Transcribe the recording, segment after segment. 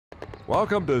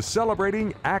Welcome to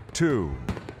Celebrating Act 2.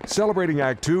 Celebrating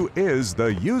Act 2 is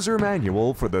the user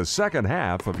manual for the second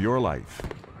half of your life.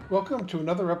 Welcome to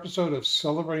another episode of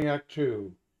Celebrating Act 2.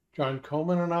 John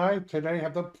Coleman and I today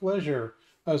have the pleasure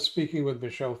of speaking with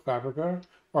Michele Fabrega,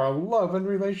 our love and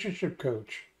relationship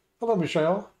coach. Hello,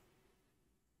 Michele.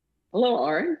 Hello,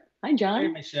 Art. Hi, John. Hey,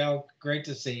 Michele. Great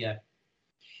to see you.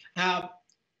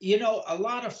 A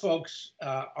lot of folks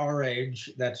our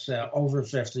age, that's over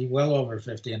 50, well over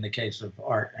 50 in the case of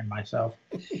Art and myself,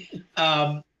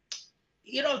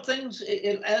 things,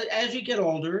 as you get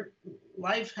older,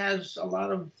 life has a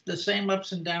lot of the same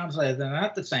ups and downs. They're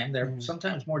not the same. They're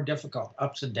sometimes more difficult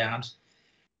ups and downs.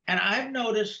 And I've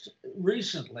noticed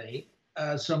recently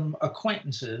some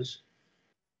acquaintances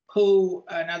who,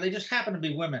 now they just happen to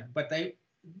be women, but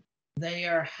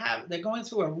they're going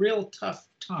through a real tough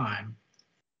time.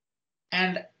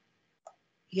 And,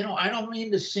 I don't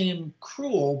mean to seem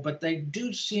cruel, but they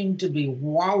do seem to be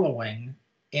wallowing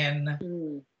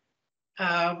in,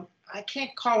 I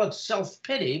can't call it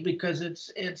self-pity because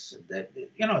it's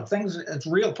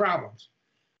real problems,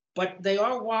 but they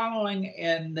are wallowing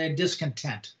in their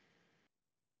discontent.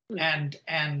 And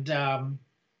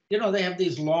they have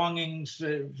these longings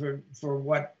for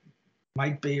what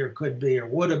might be or could be or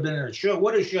would have been or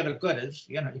woulda, shoulda, coulda.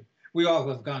 We all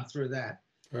have gone through that.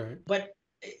 Right. But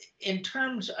in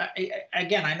terms,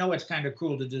 again, I know it's kind of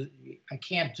cruel to do. I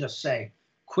can't just say,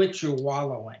 quit your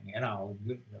wallowing,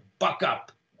 buck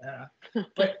up.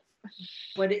 But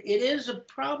it is a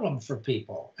problem for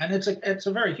people. And it's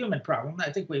a very human problem.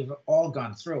 I think we've all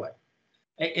gone through it.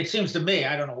 It seems to me,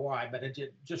 I don't know why, but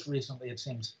just recently it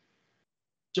seems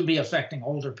to be affecting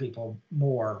older people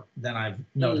more than I've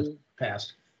noticed in the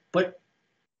past. But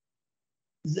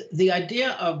the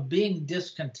idea of being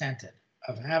discontented,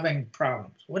 of having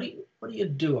problems, what do you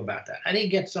do about that? How do you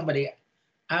get somebody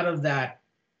out of that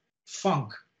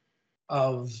funk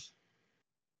of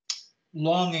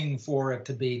longing for it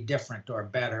to be different or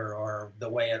better or the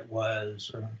way it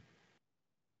was?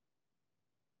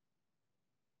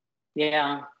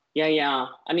 Yeah.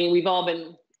 I mean, we've all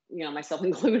been, myself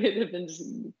included, have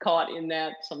been caught in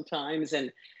that sometimes.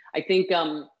 And I think,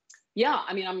 I'm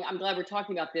glad we're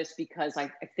talking about this because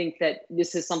I think that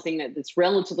this is something that's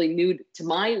relatively new to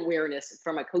my awareness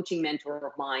from a coaching mentor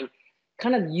of mine,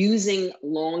 kind of using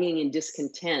longing and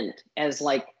discontent as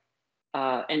like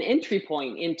an entry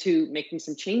point into making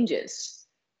some changes.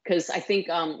 Because I think,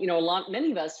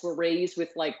 many of us were raised with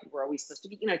like, we're always supposed to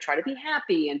be, try to be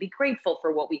happy and be grateful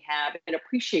for what we have and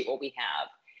appreciate what we have.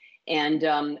 And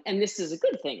this is a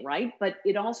good thing, right? But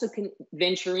it also can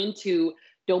venture into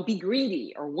don't be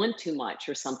greedy or want too much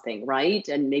or something, right?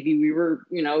 And maybe we were,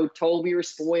 told we were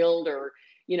spoiled or,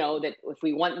 that if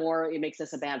we want more, it makes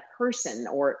us a bad person.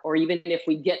 Or even if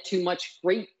we get too much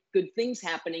good things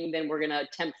happening, then we're going to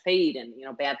tempt fate and,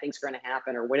 bad things are going to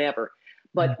happen or whatever.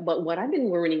 But what I've been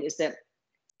learning is that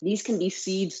these can be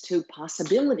seeds to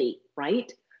possibility,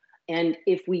 right? And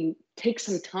if we take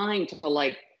some time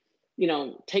to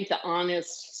take the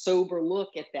honest, sober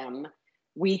look at them,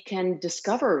 we can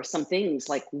discover some things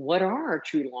like what are our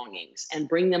true longings and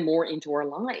bring them more into our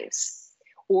lives.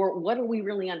 Or what are we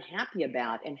really unhappy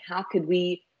about and how could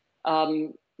we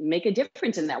make a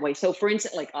difference in that way? So for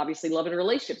instance, like obviously love and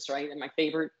relationships, right? And my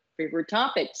favorite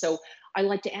topic. So I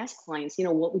like to ask clients,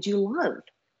 what would you love?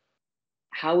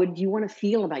 How would you want to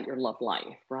feel about your love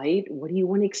life, right? What do you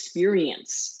want to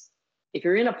experience? If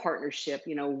you're in a partnership,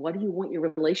 what do you want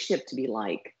your relationship to be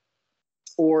like?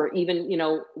 Or even,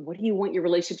 what do you want your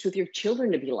relationships with your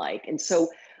children to be like? And so,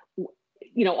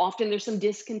 often there's some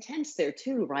discontents there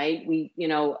too, right?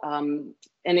 And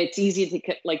it's easy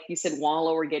to, like you said,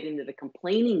 wallow or get into the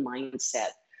complaining mindset.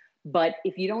 But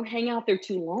if you don't hang out there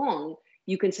too long,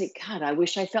 you can say, God, I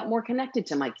wish I felt more connected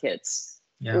to my kids.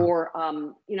 Yeah. Or,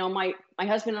 my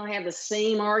husband and I have the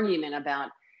same argument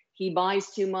about he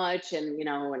buys too much and,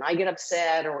 and I get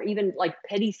upset or even like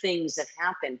petty things that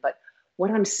happen. But what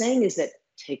I'm saying is that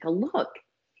take a look.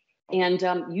 And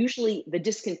usually the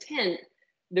discontent,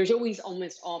 there's always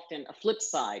almost often a flip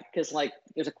side because like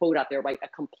there's a quote out there, right? A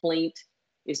complaint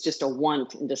is just a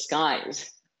want in disguise.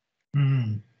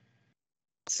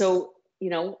 So,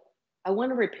 I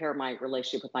want to repair my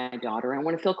relationship with my daughter. I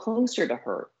want to feel closer to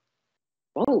her.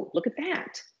 Oh, look at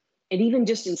that. And even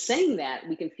just in saying that,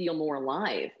 we can feel more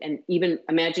alive. And even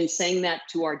imagine saying that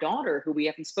to our daughter who we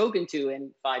haven't spoken to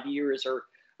in 5 years or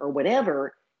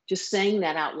whatever, just saying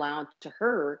that out loud to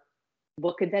her,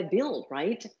 what could that build,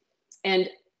 right? And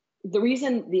the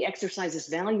reason the exercise is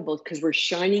valuable is because we're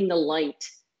shining the light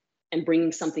and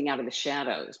bringing something out of the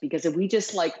shadows. Because if we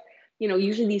just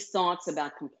usually these thoughts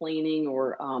about complaining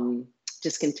or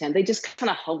discontent, they just kind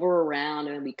of hover around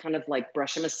and we kind of like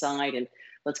brush them aside and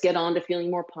let's get on to feeling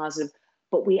more positive.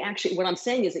 But we actually, what I'm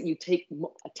saying is that you take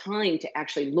a time to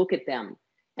actually look at them,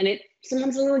 and it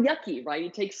sometimes a little yucky, right?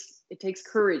 It takes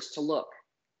courage to look.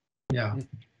 Yeah,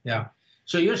 yeah.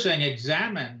 So you're saying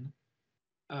examine,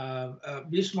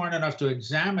 be smart enough to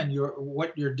examine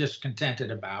what you're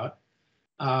discontented about.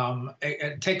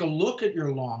 Take a look at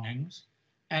your longings,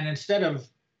 and instead of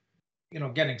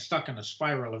getting stuck in a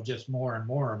spiral of just more and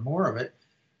more and more of it,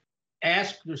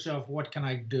 ask yourself, what can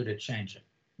I do to change it?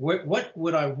 What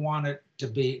would I want it to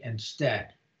be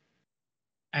instead?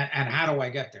 And how do I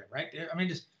get there, right? I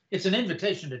mean, it's an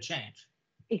invitation to change.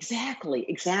 Exactly,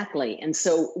 exactly. And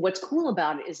so what's cool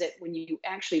about it is that when you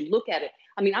actually look at it,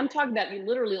 I mean, I'm talking about you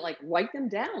literally like write them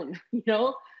down,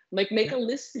 like make a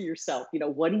list for yourself.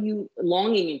 What are you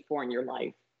longing for in your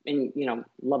life, in,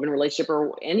 love and relationship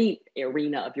or any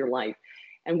arena of your life?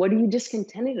 And what are you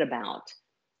discontented about?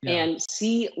 Yeah. And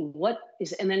see what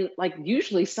is, and then like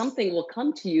usually something will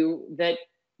come to you that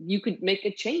you could make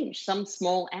a change, some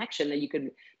small action that you could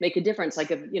make a difference.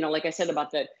 Like, like I said about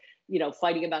the,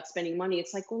 fighting about spending money.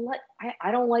 It's like, well,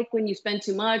 I don't like when you spend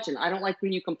too much, and I don't like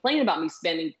when you complain about me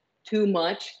spending too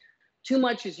much. Too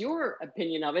much is your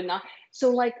opinion of it. So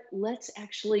like, let's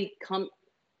actually can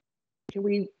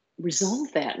we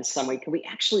resolve that in some way? Can we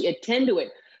actually attend to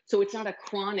it? So it's not a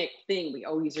chronic thing we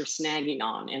always are snagging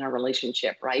on in our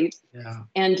relationship, right? Yeah.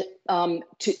 And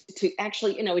to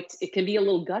actually, it can be a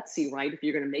little gutsy, right? If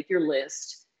you're going to make your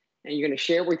list and you're going to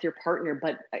share with your partner,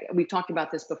 but we've talked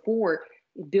about this before,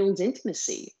 it builds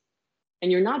intimacy.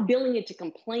 And you're not building it to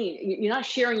complain. You're not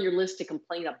sharing your list to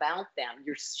complain about them.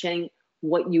 You're sharing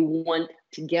what you want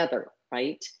together,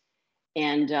 right?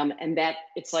 And that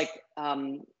it's like,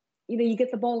 you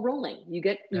get the ball rolling.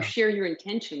 You share your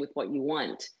intention with what you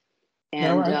want.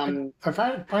 And I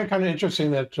find kind of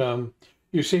interesting that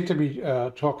you seem to be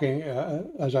talking,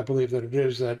 as I believe that it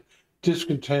is, that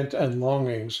discontent and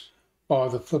longings are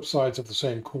the flip sides of the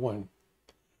same coin.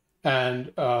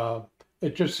 And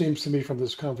it just seems to me from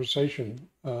this conversation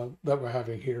that we're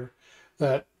having here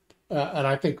that, and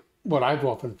I think what I've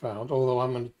often found, although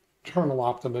I'm an eternal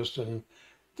optimist and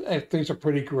things are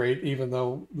pretty great, even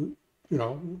though,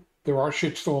 there are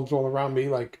shitstorms all around me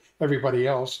like everybody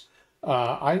else,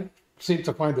 I seem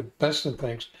to find the best in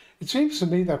things. It seems to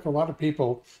me that for a lot of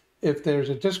people, if there's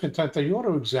a discontent, that you ought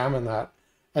to examine that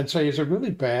and say, is it really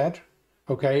bad?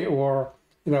 Okay. Or,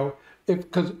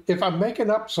 because if I'm making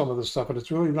up some of the stuff and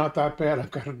it's really not that bad, I've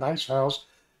got a nice house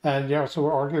and so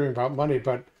we're arguing about money,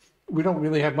 but we don't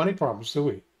really have money problems, do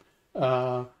we?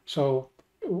 So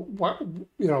what,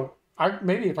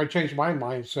 maybe if I change my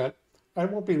mindset, I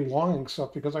won't be longing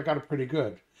stuff because I got it pretty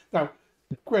good. Now,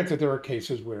 granted, there are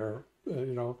cases where,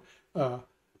 I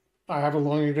have a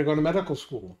longing to go to medical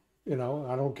school. I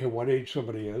don't care what age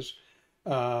somebody is.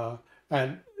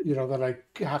 And, that I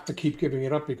have to keep giving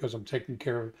it up because I'm taking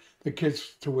care of the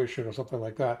kids' tuition or something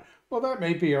like that. Well, that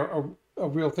may be a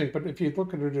real thing. But if you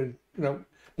look at it in,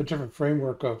 a different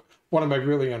framework of what am I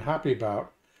really unhappy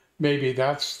about, maybe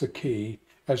that's the key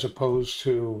as opposed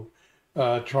to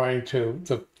trying to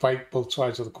fight both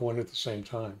sides of the coin at the same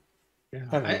time.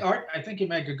 Yeah, I think you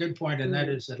make a good point, and that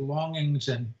is that longings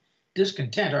and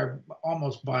discontent are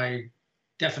almost by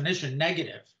definition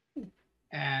negative.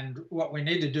 And what we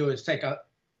need to do is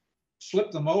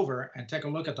flip them over and take a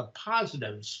look at the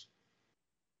positives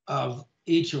of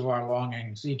each of our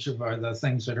longings, each of the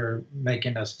things that are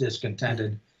making us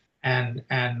discontented, and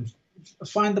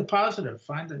find the positive,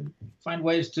 find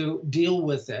ways to deal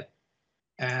with it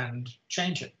and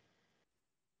change it.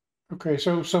 Okay,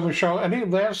 so Michele, any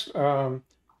last hints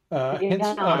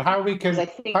on how we can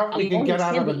get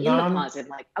out of a positive?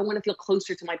 Like, I want to feel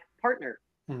closer to my partner.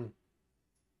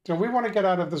 So we want to get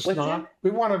out of this we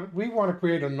want to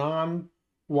create a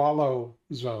non-wallow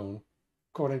zone,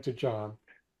 according to John.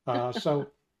 So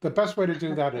the best way to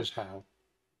do that is how?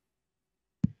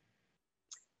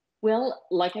 Well,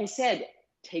 like I said,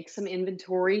 take some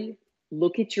inventory,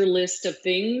 look at your list of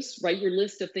things, write your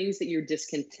list of things that you're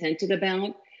discontented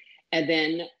about, and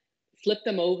then flip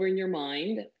them over in your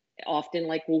mind, often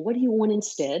like, well, what do you want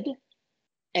instead?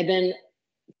 And then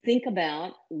think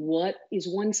about what is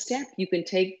one step you can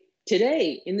take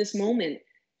today in this moment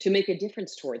to make a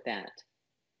difference toward that.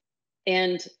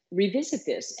 And revisit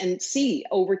this and see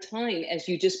over time, as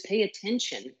you just pay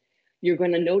attention, you're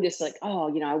going to notice like,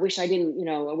 oh, I wish I didn't,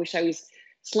 I wish I was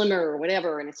slimmer or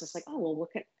whatever. And it's just like, oh, well,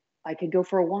 I could go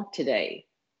for a walk today.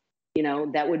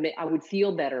 That would I would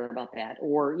feel better about that.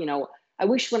 Or, I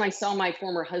wish when I saw my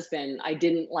former husband, I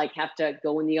didn't have to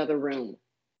go in the other room.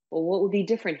 Well, what would be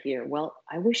different here? Well,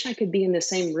 I wish I could be in the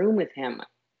same room with him.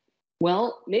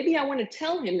 Well, maybe I want to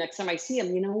tell him next time I see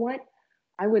him, you know what?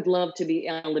 I would love to be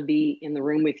able to be in the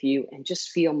room with you and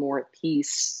just feel more at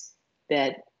peace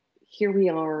that here we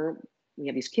are, we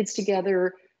have these kids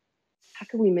together. How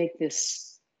can we make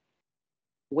this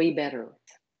way better?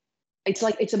 It's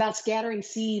like, it's about scattering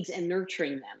seeds and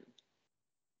nurturing them.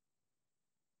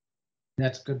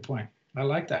 That's a good point. I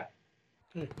like that.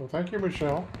 Okay, well, thank you,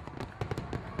 Michele.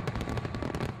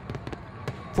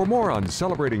 For more on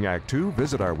Celebrating Act Two,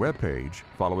 visit our webpage,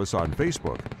 follow us on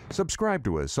Facebook, subscribe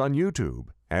to us on YouTube,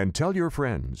 and tell your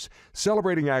friends.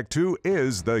 Celebrating Act Two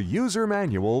is the user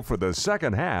manual for the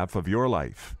second half of your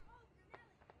life.